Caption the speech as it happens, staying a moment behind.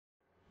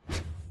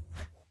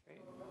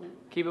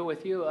Keep it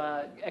with you.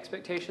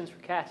 Expectations for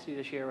Casady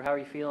this year. How are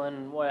you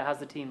feeling? How's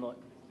the team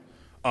look?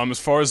 As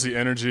far as the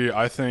energy,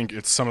 I think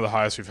it's some of the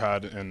highest we've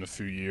had in a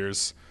few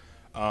years.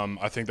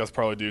 I think that's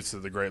probably due to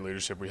the great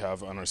leadership we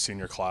have on our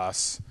senior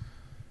class.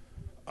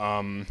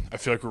 I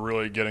feel like we're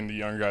really getting the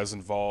young guys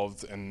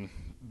involved, and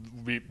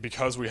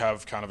because we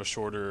have kind of a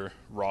shorter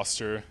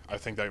roster, I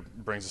think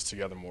that brings us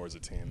together more as a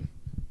team.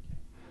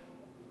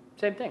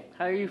 Same thing.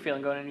 How are you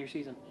feeling going into your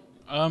season?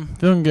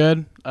 Feeling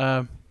good.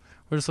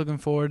 We're just looking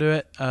forward to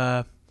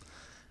it.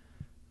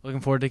 Looking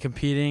forward to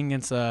competing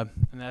against an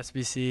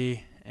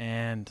SBC,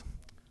 and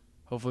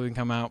hopefully we can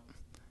come out,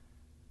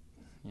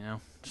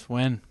 just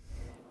win.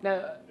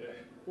 Now,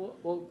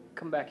 we'll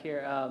come back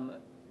here.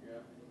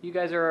 You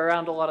guys are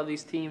around a lot of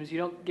these teams. You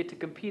don't get to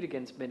compete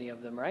against many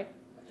of them, right?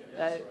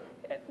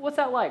 What's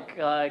that like,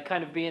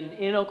 kind of being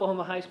in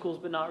Oklahoma high schools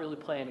but not really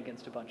playing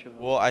against a bunch of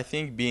them? Well, I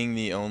think being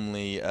the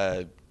only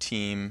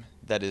team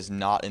that is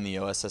not in the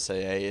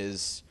OSSAA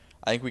is –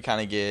 I think we kind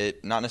of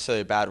get not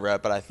necessarily a bad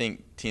rep, but I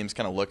think teams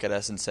kind of look at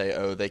us and say,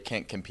 oh, they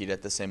can't compete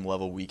at the same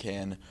level we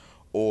can,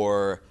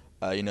 or,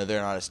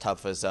 they're not as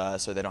tough as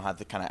us, or they don't have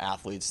the kind of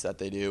athletes that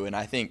they do. And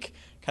I think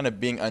kind of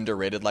being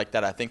underrated like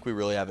that, I think we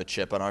really have a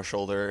chip on our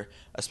shoulder,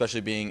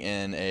 especially being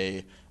in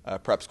a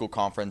prep school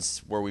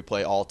conference where we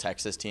play all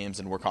Texas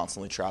teams and we're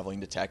constantly traveling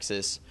to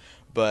Texas.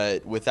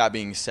 But with that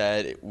being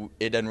said,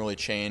 it doesn't really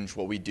change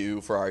what we do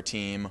for our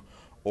team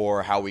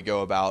or how we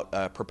go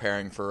about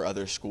preparing for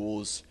other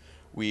schools.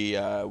 We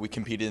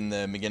competed in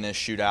the McGinnis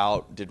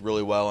shootout, did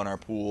really well in our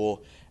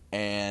pool,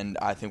 and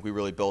I think we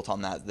really built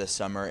on that this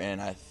summer,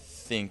 and I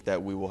think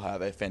that we will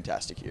have a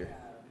fantastic year.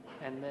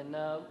 And then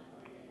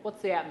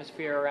what's the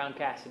atmosphere around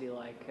Casady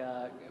like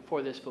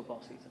for this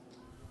football season?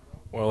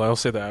 Well, I'll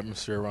say the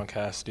atmosphere around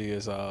Casady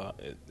is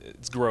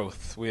it's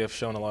growth. We have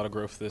shown a lot of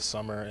growth this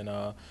summer, and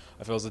I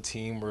feel as a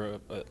team, we're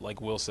like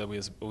Will said,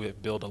 we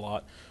have built a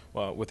lot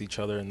with each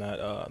other, and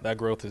that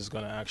growth is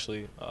going to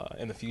actually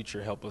in the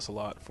future help us a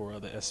lot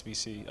for the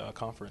SBC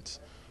conference.